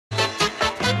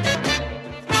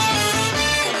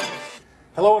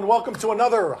Hello and welcome to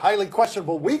another highly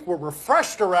questionable week. We're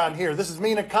refreshed around here. This is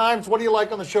Mina Kimes. What do you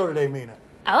like on the show today, Mina?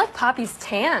 I like Poppy's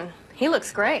tan. He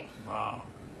looks great. Wow.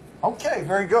 Okay,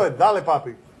 very good. Dale,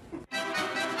 Poppy.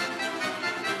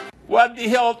 What the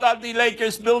hell are the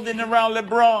Lakers building around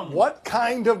LeBron? What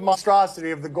kind of monstrosity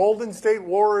have the Golden State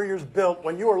Warriors built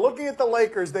when you are looking at the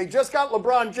Lakers? They just got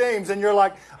LeBron James, and you're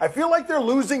like, I feel like they're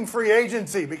losing free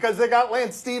agency because they got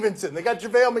Lance Stevenson, they got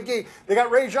JaVale McGee, they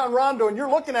got Rajon Rondo, and you're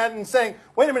looking at it and saying,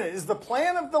 wait a minute, is the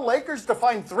plan of the Lakers to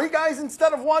find three guys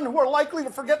instead of one who are likely to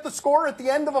forget the score at the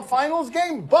end of a finals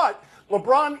game? But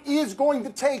LeBron is going to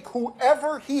take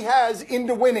whoever he has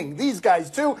into winning. These guys,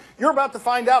 too. You're about to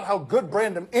find out how good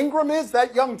Brandon Ingram is.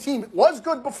 That young team was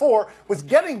good before, was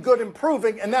getting good,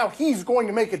 improving, and now he's going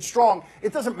to make it strong.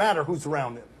 It doesn't matter who's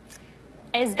around him.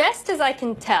 As best as I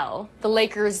can tell, the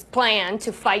Lakers' plan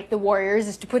to fight the Warriors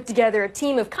is to put together a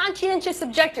team of conscientious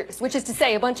objectors, which is to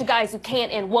say a bunch of guys who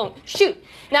can't and won't shoot.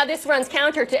 Now, this runs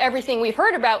counter to everything we've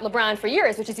heard about LeBron for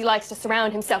years, which is he likes to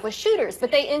surround himself with shooters.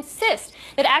 But they insist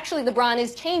that actually LeBron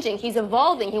is changing. He's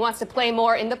evolving. He wants to play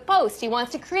more in the post. He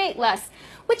wants to create less,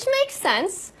 which makes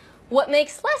sense. What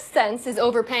makes less sense is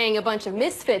overpaying a bunch of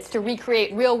misfits to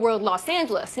recreate real-world Los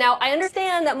Angeles. Now, I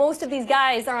understand that most of these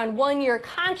guys are on one-year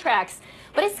contracts,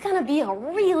 but it's going to be a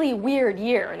really weird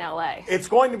year in L.A. It's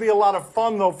going to be a lot of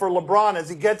fun, though, for LeBron as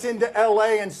he gets into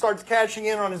L.A. and starts cashing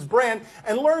in on his brand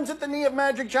and learns at the knee of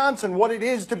Magic Johnson what it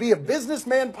is to be a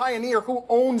businessman pioneer who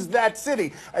owns that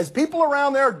city. As people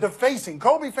around there are defacing,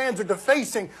 Kobe fans are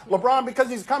defacing LeBron because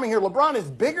he's coming here. LeBron is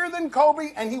bigger than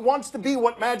Kobe, and he wants to be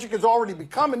what Magic has already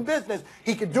become in business.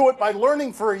 He could do it by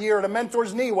learning for a year at a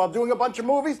mentor's knee while doing a bunch of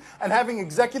movies and having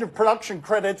executive production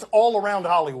credits all around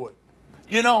Hollywood.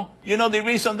 You know the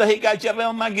reason that he got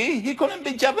JaVale McGee? He couldn't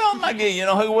beat JaVale McGee.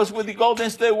 He was with the Golden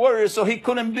State Warriors, so he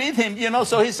couldn't beat him,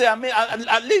 So he said,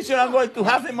 at least, I'm going to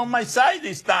have him on my side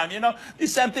this time, The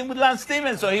same thing with Lance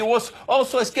Stevenson. He was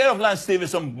also scared of Lance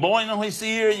Stevenson, blowing on his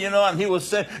ear, and he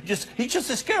was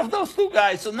just scared of those two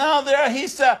guys. So now they are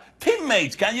his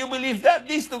teammates. Can you believe that?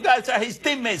 These two guys are his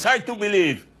teammates. Hard to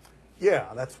believe. Yeah,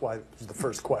 that's why it was the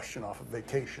first question off of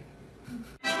vacation.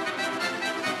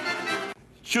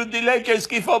 Should the Lakers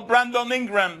give up Brandon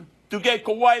Ingram to get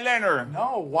Kawhi Leonard?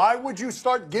 No, why would you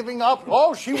start giving up?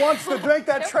 Oh, she wants to make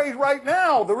that trade right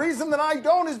now. The reason that I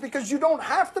don't is because you don't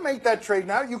have to make that trade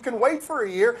now. You can wait for a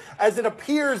year, as it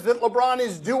appears that LeBron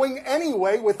is doing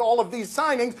anyway with all of these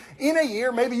signings. In a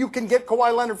year, maybe you can get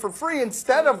Kawhi Leonard for free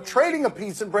instead of trading a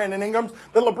piece in Brandon Ingram's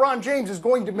that LeBron James is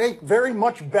going to make very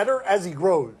much better as he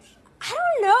grows. I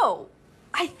don't know.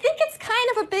 I think it's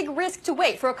kind of a big risk to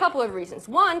wait for a couple of reasons.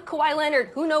 One, Kawhi Leonard,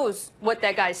 who knows what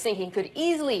that guy's thinking, could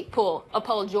easily pull a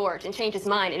Paul George and change his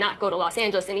mind and not go to Los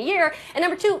Angeles in a year. And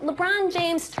number two, LeBron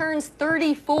James turns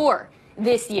 34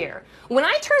 this year. When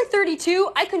I turn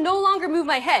 32, I can no longer move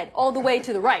my head all the way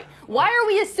to the right. Why are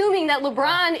we assuming that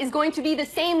LeBron is going to be the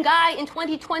same guy in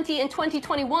 2020 and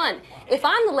 2021? If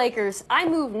I'm the Lakers, I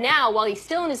move now while he's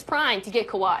still in his prime to get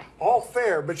Kawhi. All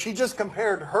fair, but she just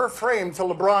compared her frame to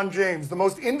LeBron James, the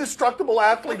most indestructible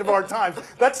athlete of our times.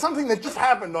 That's something that just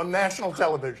happened on national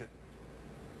television.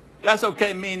 That's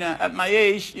okay, Mina. At my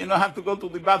age, I have to go to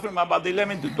the bathroom about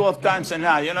 11 to 12 times a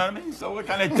night, you know what I mean? So what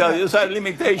can I tell you? Those are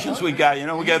limitations we got,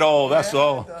 we get old, that's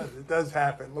all. It does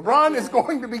happen. LeBron is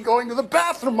going to be going to the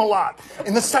bathroom a lot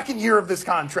in the second year of this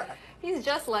contract. He's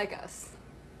just like us.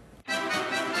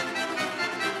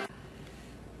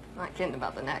 Not kidding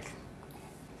about the neck.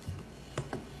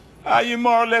 Are you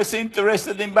more or less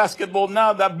interested in basketball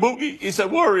now that Boogie is a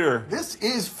Warrior? This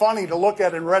is funny to look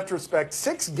at in retrospect.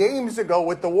 6 games ago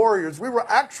with the Warriors, we were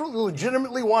actually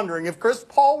legitimately wondering if Chris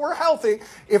Paul were healthy,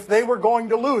 if they were going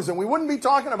to lose. And we wouldn't be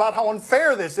talking about how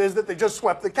unfair this is that they just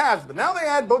swept the Cavs. But now they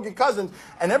add Boogie Cousins,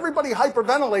 and everybody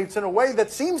hyperventilates in a way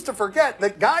that seems to forget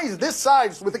that guys this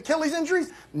size with Achilles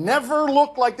injuries never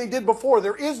look like they did before.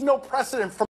 There is no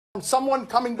precedent from someone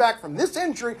coming back from this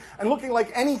injury and looking like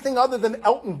anything other than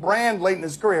Elton Brand late in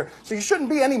his career. So you shouldn't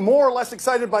be any more or less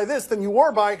excited by this than you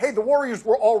were by, hey, the Warriors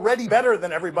were already better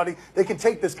than everybody. They can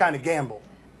take this kind of gamble.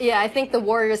 Yeah, I think the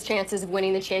Warriors' chances of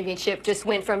winning the championship just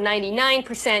went from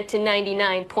 99% to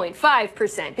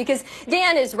 99.5%. Because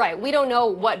Dan is right. We don't know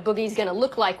what Boogie's going to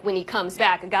look like when he comes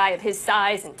back. A guy of his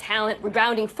size and talent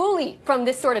rebounding fully from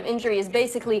this sort of injury is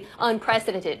basically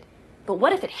unprecedented. But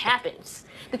what if it happens?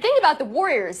 The thing about the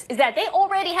Warriors is that they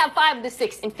already have 5 of the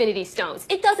 6 Infinity Stones.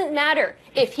 It doesn't matter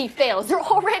if he fails. They're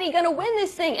already going to win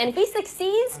this thing. And if he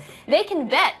succeeds, they can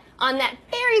bet on that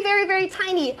very, very, very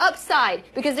tiny upside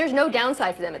because there's no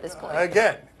downside for them at this point.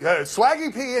 Again,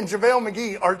 Swaggy P and JaVale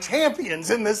McGee are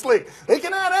champions in this league. They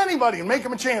can add anybody and make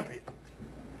them a champion.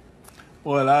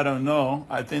 Well, I don't know.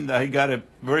 I think that he got a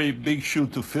very big shoe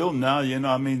to fill now. You know,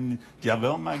 I mean,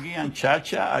 JaVale McGee and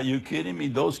Cha-Cha, are you kidding me?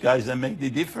 Those guys that make the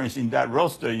difference in that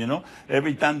roster, you know.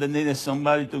 Every time they needed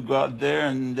somebody to go out there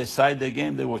and decide the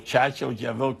game, they were Cha-Cha or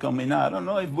JaVale coming out. I don't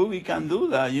know if Boogie can do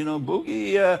that. You know,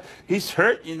 Boogie, he's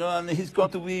hurt, you know, and he's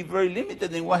going to be very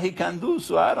limited in what he can do.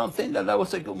 So I don't think that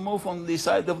was a good move on the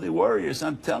side of the Warriors.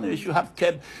 I'm telling you, you should have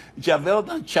kept JaVale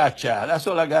and Cha-Cha. That's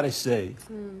all I got to say.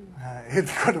 It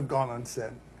could have gone unsaid.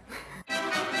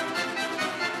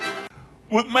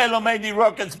 Would Melo make the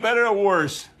Rockets better or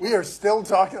worse? We are still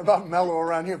talking about Melo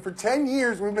around here. For 10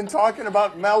 years, we've been talking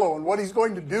about Melo and what he's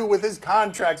going to do with his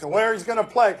contracts and where he's going to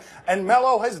play. And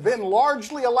Melo has been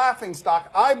largely a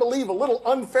laughingstock, I believe a little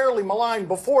unfairly maligned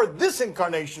before this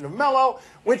incarnation of Melo,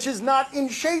 which is not in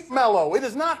shape Melo. It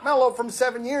is not Melo from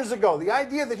 7 years ago. The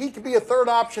idea that he could be a third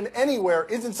option anywhere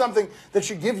isn't something that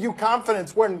should give you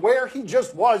confidence when where he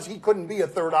just was, he couldn't be a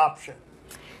third option.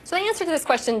 So the answer to this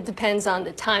question depends on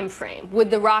the time frame.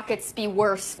 Would the Rockets be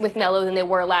worse with Melo than they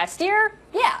were last year?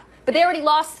 Yeah. But they already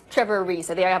lost Trevor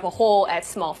Ariza. They have a hole at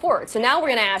small forward. So now we're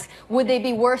going to ask, would they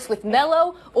be worse with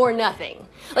Melo or nothing?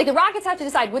 Like, the Rockets have to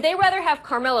decide, would they rather have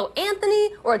Carmelo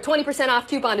Anthony or a 20% off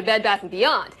coupon to Bed Bath &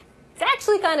 Beyond? It's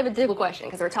actually kind of a difficult question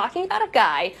because we're talking about a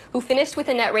guy who finished with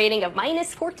a net rating of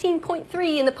minus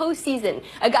 14.3 in the postseason,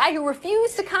 a guy who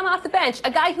refused to come off the bench,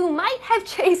 a guy who might have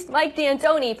chased Mike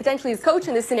D'Antoni, potentially his coach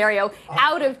in this scenario,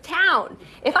 out of town.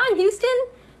 If I'm Houston,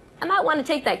 I might want to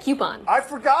take that coupon. I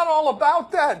forgot all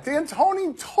about that.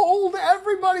 D'Antoni told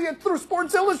everybody through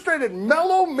Sports Illustrated,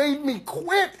 Melo made me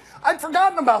quit. I'd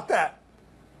forgotten about that.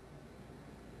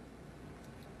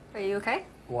 Are you okay?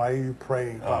 Why are you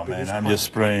praying, Poppy? Oh, man, I'm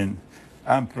just praying.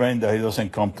 I'm praying that he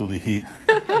doesn't come to the Heat.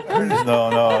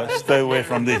 No, stay away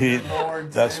from the Heat.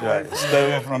 That's right. Stay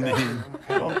away from the Heat.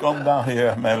 Don't come down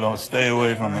here, Melo. Stay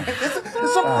away from it.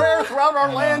 There's some prayer throughout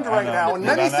our land right now in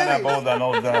many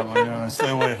cities. Stay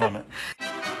away from it.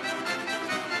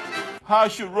 How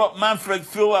should Rob Manfred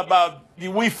feel about the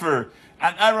Whiffer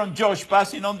and Aaron Judge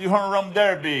passing on the home run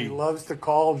derby? He loves to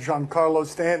call Giancarlo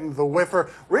Stanton the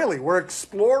Whiffer. Really, we're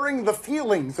exploring the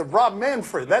feelings of Rob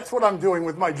Manfred. That's what I'm doing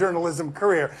with my journalism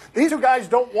career. These two guys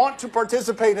don't want to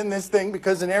participate in this thing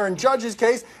because in Aaron Judge's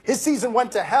case, his season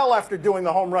went to hell after doing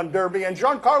the home run derby. And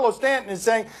Giancarlo Stanton is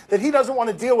saying that he doesn't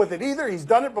want to deal with it either. He's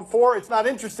done it before. It's not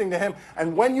interesting to him.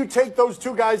 And when you take those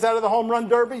two guys out of the home run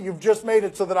derby, you've just made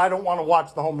it so that I don't want to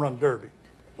watch the home run derby.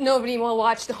 Nobody will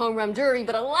watch the home run derby,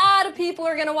 but a lot of people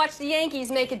are going to watch the Yankees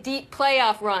make a deep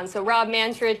playoff run. So Rob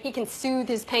Manfred, he can soothe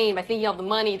his pain by thinking of the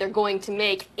money they're going to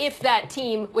make if that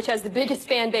team, which has the biggest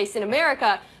fan base in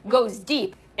America, goes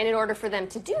deep. And in order for them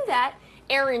to do that,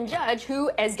 Aaron Judge, who,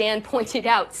 as Dan pointed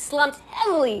out, slumped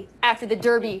heavily after the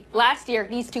Derby last year,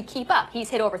 needs to keep up. He's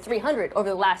hit over 300 over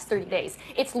the last 30 days.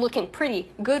 It's looking pretty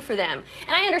good for them.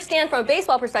 And I understand from a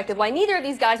baseball perspective why neither of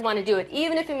these guys want to do it,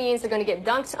 even if it means they're going to get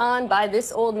dunked on by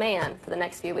this old man for the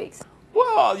next few weeks.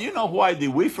 Well, you know why the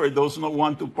Whiffer does not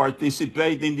want to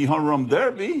participate in the home run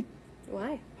derby?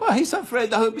 Why? Well, he's afraid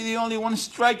that he'll be the only one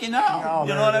striking out.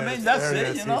 You know what I mean? That's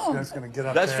it, you know? He's just going to get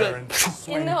up That's there right. and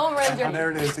swing. In the home run derby. And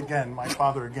there it is again. My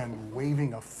father again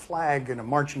waving a flag in a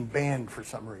marching band for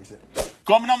some reason.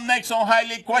 Coming up next on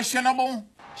Highly Questionable.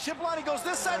 Shiplani goes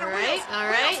this side All of right, Wheels. all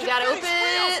right. You got to open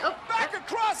it. Oh, Back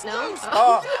across. no. Loose. Wait.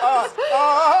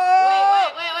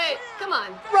 Come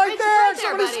on. Right there, It's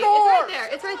somebody buddy. scored.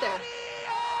 It's right there.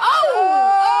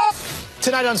 Oh!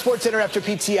 Tonight on SportsCenter after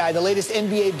PTI, the latest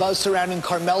NBA buzz surrounding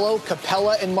Carmelo,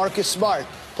 Capella, and Marcus Smart.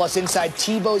 Plus inside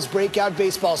Tebow's breakout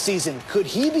baseball season. Could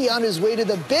he be on his way to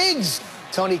the bigs?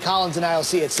 Tony Collins and I'll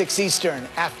see at 6 Eastern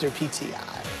after PTI.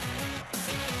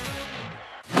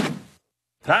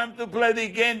 Time to play the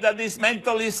game that is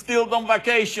mentally still on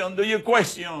vacation. Do you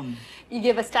question? You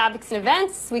give us topics and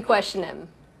events, we question them.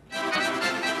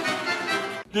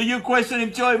 Do you question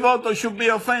if Joey Votto should be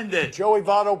offended? Joey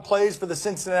Votto plays for the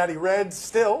Cincinnati Reds.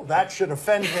 Still, that should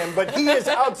offend him. But he is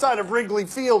outside of Wrigley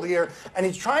Field here, and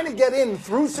he's trying to get in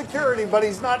through security, but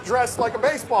he's not dressed like a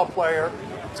baseball player.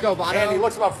 Let's go, Votto. And he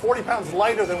looks about 40 pounds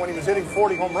lighter than when he was hitting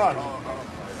 40 home runs.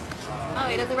 Oh,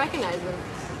 he doesn't recognize him.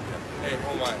 Hey,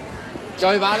 hold on.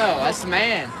 Joey Votto, that's the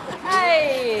man.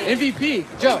 Hey! MVP,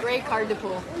 Joe. Great card to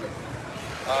pull.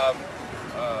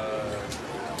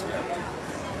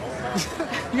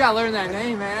 You gotta learn that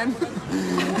name, man.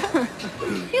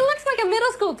 He looks like a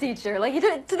middle school teacher. Like,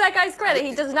 to that guy's credit,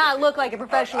 he does not look like a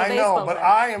professional I baseball know, but player.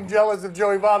 I am jealous of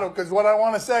Joey Votto because what I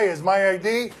want to say is my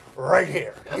ID right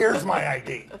here. Here's my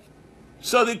ID.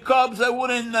 So the Cubs, they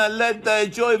wouldn't let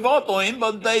Joey Votto in,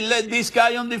 but they let this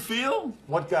guy on the field?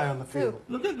 What guy on the field?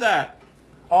 Look at that.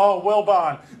 Oh,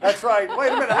 Wilbon. That's right. Wait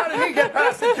a minute. How did he get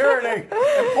past security?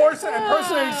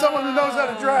 Impersonating someone who knows how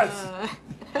to dress.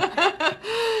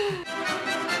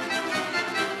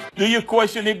 Do you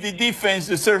question if the defense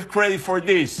deserves credit for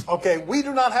this? Okay, we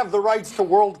do not have the rights to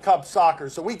World Cup soccer,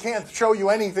 so we can't show you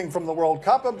anything from the World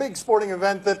Cup, a big sporting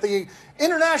event that the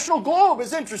international globe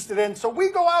is interested in. So we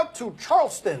go out to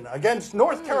Charleston against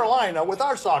North Carolina with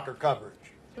our soccer coverage.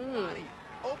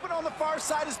 Open on the far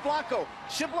side is Blanco.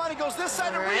 Shiblani goes this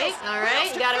side to Rios. All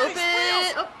right. You gotta open.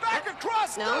 Oh, back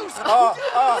across. no. Loose. Wait.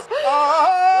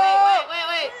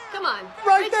 Come on.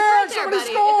 Right there, It's somebody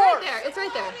buddy. score. It's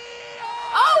right there.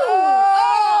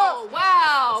 Oh,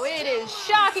 wow. It is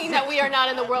shocking that we are not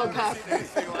in the World Cup.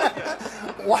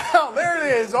 Wow, there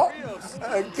it is. Oh,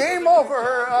 game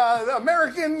over.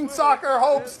 American soccer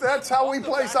hopes that's how we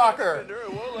play soccer.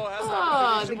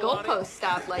 Oh, the goalpost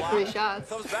stopped like 3 shots.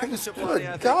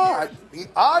 Good God, the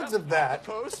odds of that.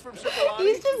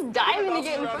 He's just diving to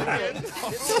get in front of it.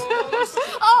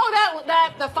 Oh,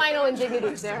 the final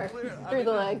indignities there. Through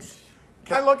the legs.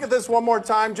 Can I look at this one more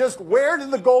time? Just where did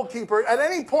the goalkeeper, at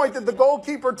any point did the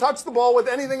goalkeeper touch the ball with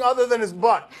anything other than his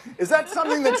butt? Is that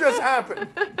something that just happened?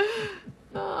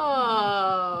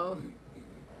 Oh.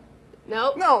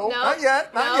 Nope. No, not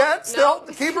yet. Not yet. Still,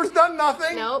 the keeper's done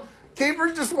nothing. Nope.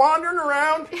 Keeper's just wandering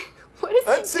around. What is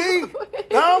Let's he see. doing?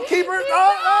 No, keeper.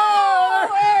 Oh,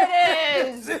 There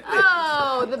it is.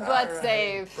 Oh, the butt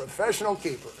save. Professional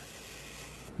keeper.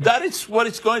 That is what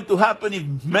is going to happen if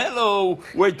Melo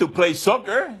were to play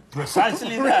soccer.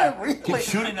 Precisely that. Really? Keep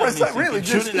shooting What's and that? missing. Really? Keep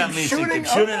Just shooting and keep missing. shooting?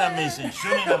 Keep shooting and missing.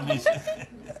 Shooting and missing.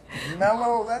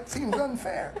 Mello, that seems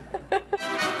unfair.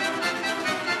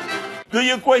 Do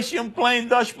you question playing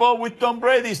dodgeball with Tom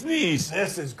Brady's niece?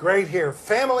 This is great here.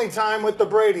 Family time with the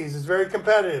Bradys is very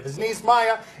competitive. His niece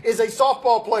Maya is a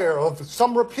softball player of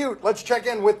some repute. Let's check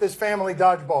in with this family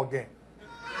dodgeball game.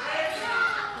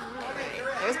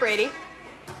 There's Brady.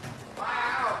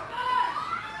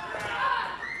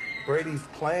 Brady's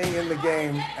playing in the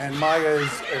game, and Maya is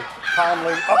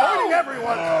calmly avoiding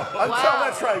everyone until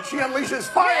that's right. She unleashes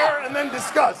fire and then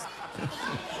disgust.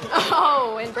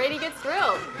 Oh, and Brady gets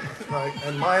thrilled. Right,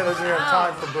 and Maya doesn't have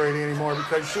time for Brady anymore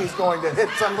because she's going to hit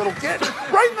some little kid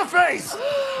right in the face.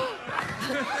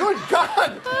 Good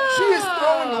God, she is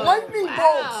throwing lightning bolts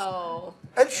Wow.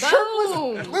 at shirtless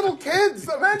Boom. little kids.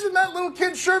 Imagine that little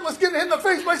kid shirtless getting hit in the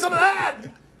face by some of that.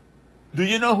 Do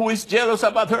you know who is jealous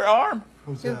about her arm?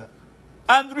 Who's that?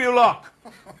 Andrew Luck.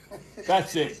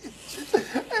 That's it.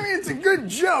 I mean, it's a good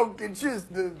joke. It's just,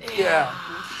 yeah,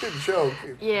 it's a good joke.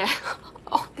 Yeah.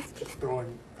 Oh,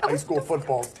 Throwing high school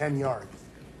footballs 10 yards.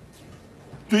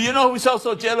 Do you know who is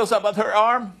also jealous about her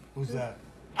arm? Who's that?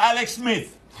 Alex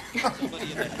Smith.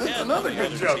 That's another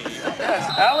good joke.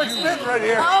 Yes, Alex Smith right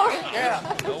here. Oh. Yeah,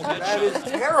 that is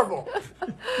terrible.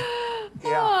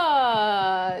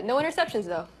 Yeah. No interceptions,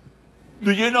 though.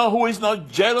 Do you know who is not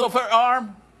jealous of her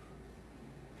arm?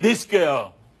 This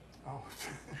girl.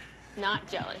 Not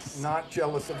jealous. Not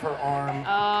jealous of her arm.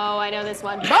 Oh, I know this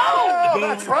one. Oh,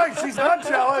 that's right. She's not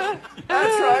jealous.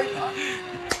 That's right.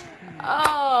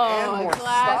 Oh, And more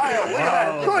classic. style. Look at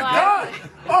that. Good God.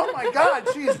 Oh, my God.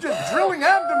 She's just drilling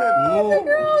abdomen.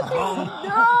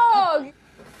 Dog.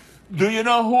 Do you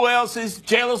know who else is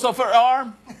jealous of her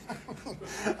arm?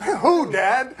 Who,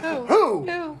 Dad?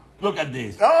 Who? Look at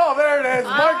this. Oh, there it is.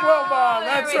 Mike Wilbon. there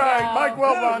That's we right. go. Mike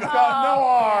Wilbon's got no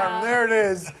arm. There it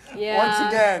is. Yeah. Once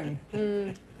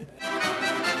again.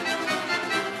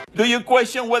 Do you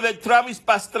question whether Travis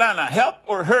Pastrana helped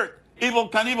or hurt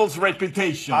Evel Knievel's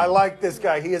reputation? I like this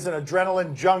guy. He is an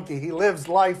adrenaline junkie. He lives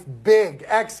life big.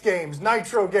 X Games,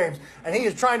 Nitro Games. And he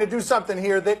is trying to do something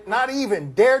here that not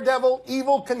even Daredevil,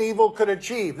 Evel Knievel could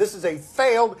achieve. This is a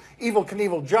failed Evel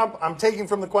Knievel jump. I'm taking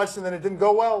from the question that it didn't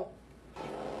go well.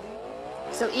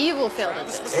 So Evil failed at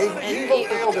this. Evil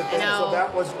failed at this, No. so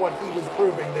that was what he was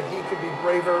proving, that he could be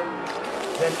braver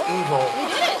than evil. He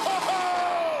did it.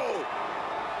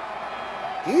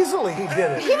 Easily he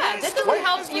did it. Yeah, that doesn't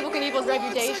help Evil Knievel's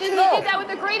reputation. He did that with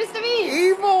the greatest of ease.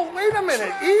 Evil, wait a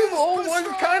minute, evil was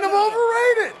kind of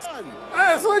overrated.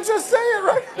 So let's just say it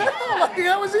right now, like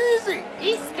that was easy.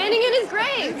 He's spinning in his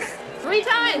grave 3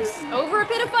 times over a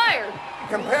pit of fire.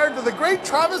 Compared to the great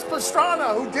Travis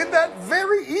Pastrana, who did that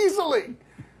very easily.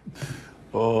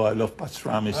 Oh, I love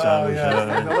pastrami sandwich. yeah,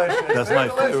 they're delicious. That's They're my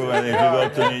delicious. favorite. If you go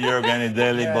to New York, any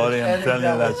deli, buddy, I'm any telling you,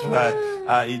 deli. that's right.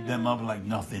 I eat them up like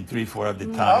nothing, 3, 4 at a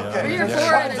time. Okay. You know, 3 or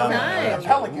 4 at a time.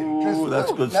 Pelican. Ooh,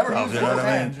 that's good Never stuff. uses You know his what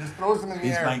I mean? hands, just throws them in the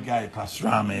He's air. my guy,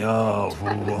 pastrami. Oh,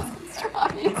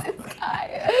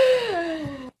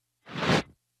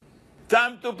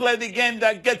 time to play the game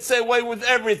that gets away with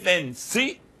everything.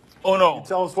 See? Oh, no.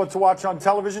 Tell us what to watch on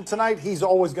television tonight. He's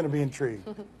always going to be intrigued.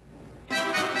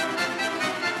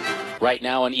 Right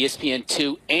now on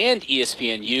ESPN2 and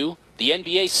ESPNU, the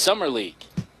NBA Summer League.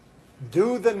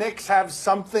 Do the Knicks have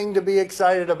something to be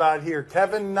excited about here?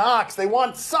 Kevin Knox, they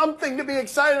want something to be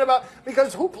excited about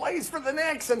because who plays for the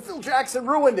Knicks? And Phil Jackson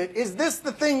ruined it. Is this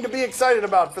the thing to be excited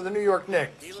about for the New York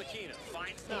Knicks?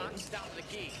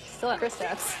 Still have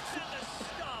Kristaps.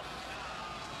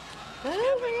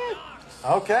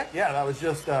 Okay, yeah, that was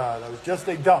just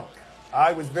a dunk.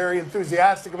 I was very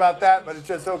enthusiastic about that, but it's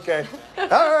just okay. All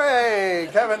right,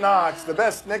 Kevin Knox, the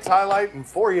best Knicks highlight in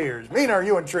 4 years. Mina, are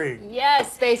you intrigued?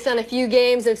 Yes, based on a few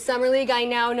games of Summer League, I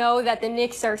now know that the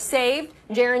Knicks are saved.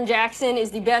 Jaren Jackson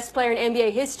is the best player in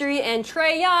NBA history, and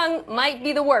Trae Young might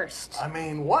be the worst. I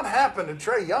mean, what happened to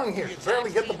Trae Young here? Could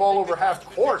barely get the ball over half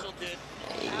court.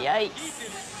 Yikes.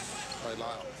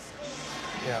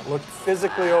 Yeah, looked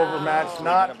physically overmatched,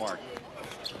 not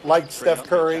like Steph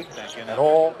Curry at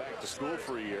all. The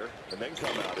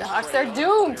Hawks are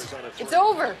doomed. It's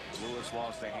over.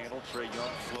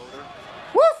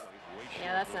 Woof!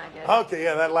 Yeah, that's not good. Okay,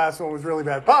 yeah, that last one was really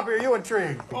bad. Poppy, are you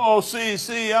intrigued? Oh,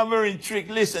 see, I'm very intrigued.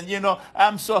 Listen,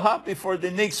 I'm so happy for the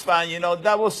Knicks fan.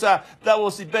 That was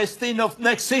the best thing of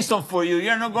next season for you.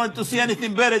 You're not going to see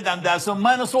anything better than that. So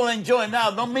might as well enjoy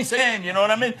now. Don't miss a game, you know what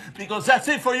I mean? Because that's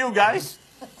it for you guys.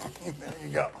 There you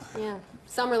go. Yeah,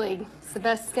 Summer League. It's the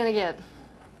best it's going to get.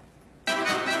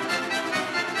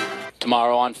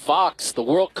 Tomorrow on Fox, the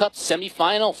World Cup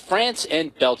semifinal, France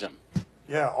and Belgium.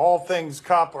 Yeah, all things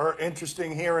Cup are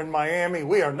interesting here in Miami.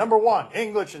 We are #1,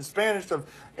 English and Spanish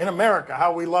in America,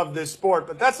 how we love this sport.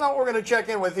 But that's not what we're going to check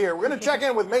in with here. We're going to check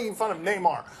in with making fun of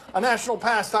Neymar, a national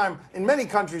pastime in many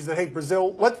countries that hate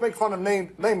Brazil. Let's make fun of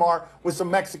Neymar with some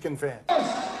Mexican fans. Yeah,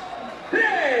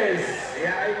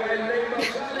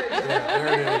 there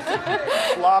it is.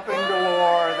 Flopping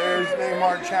galore. There's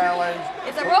Neymar challenge.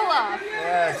 It's a roll-off.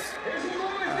 Yes.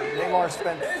 Neymar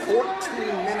spent 14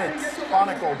 minutes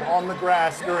chronicled on the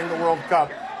grass during the World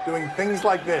Cup doing things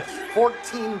like this.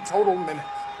 14 total minutes.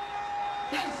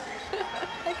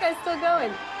 That guy's still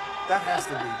going. That has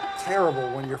to be terrible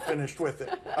when you're finished with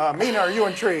it. Mina, are you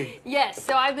intrigued? Yes,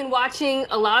 so I've been watching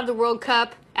a lot of the World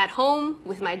Cup at home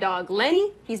with my dog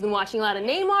Lenny. He's been watching a lot of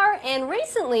Neymar, and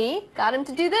recently got him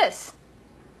to do this.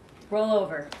 Roll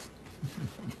over.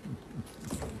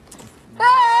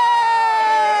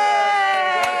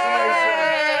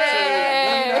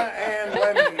 And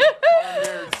Lenny on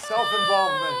their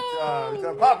self-involvement.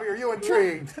 Poppy, are you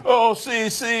intrigued? Oh,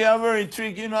 see, I'm very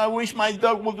intrigued. I wish my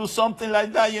dog would do something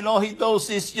like that. He does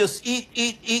is just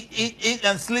eat,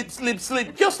 and sleep,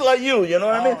 just like you know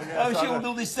what I mean? Yeah, She will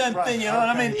do the same right, thing, you know what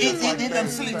I mean? okay. Eat, and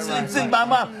sleep.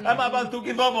 I'm about to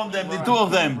give up on them, the two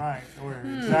of them. Right, we're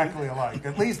exactly alike.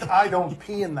 At least I don't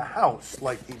pee in the house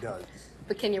like he does.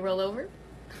 But can you roll over?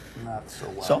 Not so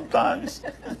well. Sometimes.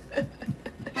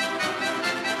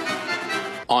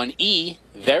 On E,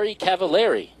 Very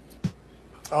Cavallari.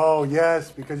 Oh,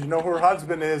 yes, because you know who her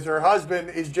husband is. Her husband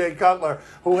is Jay Cutler,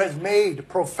 who has made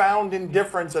profound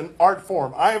indifference an art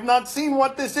form. I have not seen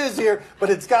what this is here, but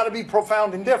it's got to be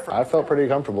profound indifference. I felt pretty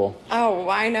comfortable. Oh,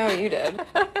 I know you did.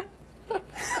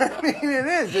 I mean, it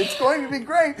is. It's going to be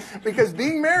great because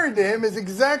being married to him is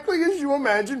exactly as you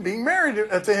imagine being married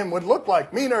to him would look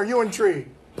like. Mina, are you intrigued?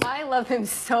 I love him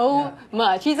so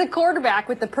much. He's a quarterback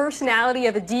with the personality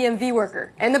of a DMV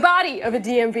worker and the body of a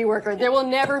DMV worker. There will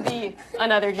never be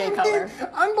another Jay Cutler.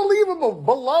 Unbelievable.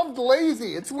 Beloved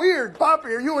lazy. It's weird.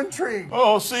 Poppy, are you intrigued?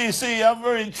 Oh, see, I'm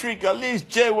very intrigued. At least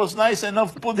Jay was nice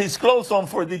enough to put his clothes on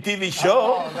for the TV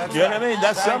show. That's you know what I mean?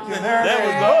 That's Thank you. something. There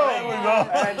we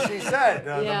go. And she said,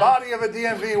 the Yeah. body of a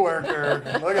DMV worker.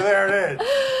 Look at there it is.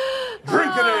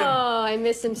 Drink it in. Oh, I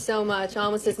miss him so much,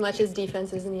 almost as much as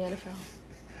defenses in the NFL.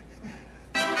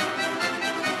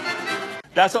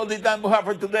 That's all the time we have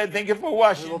for today. Thank you for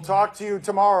watching. We'll talk to you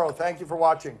tomorrow. Thank you for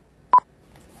watching.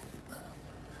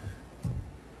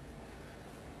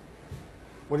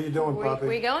 What are you doing, Where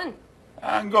Poppy? you going?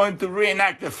 I'm going to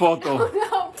reenact the photo. No,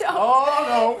 don't.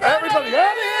 Oh, no. Everybody,